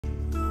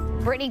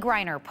Brittney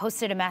Griner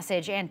posted a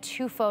message and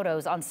two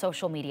photos on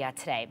social media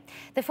today.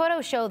 The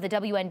photos show the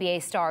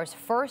WNBA star's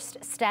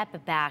first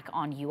step back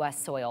on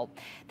U.S. soil.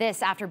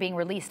 This after being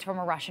released from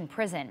a Russian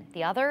prison.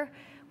 The other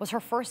was her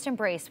first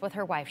embrace with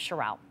her wife,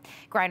 Sherelle.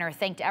 Griner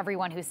thanked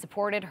everyone who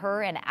supported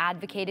her and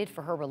advocated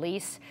for her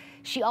release.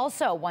 She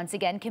also once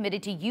again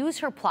committed to use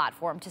her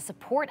platform to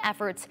support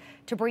efforts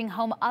to bring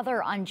home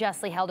other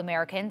unjustly held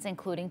Americans,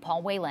 including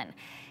Paul Whelan.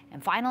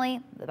 And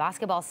finally, the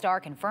basketball star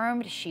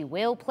confirmed she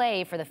will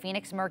play for the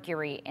Phoenix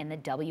Mercury in the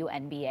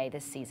WNBA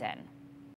this season.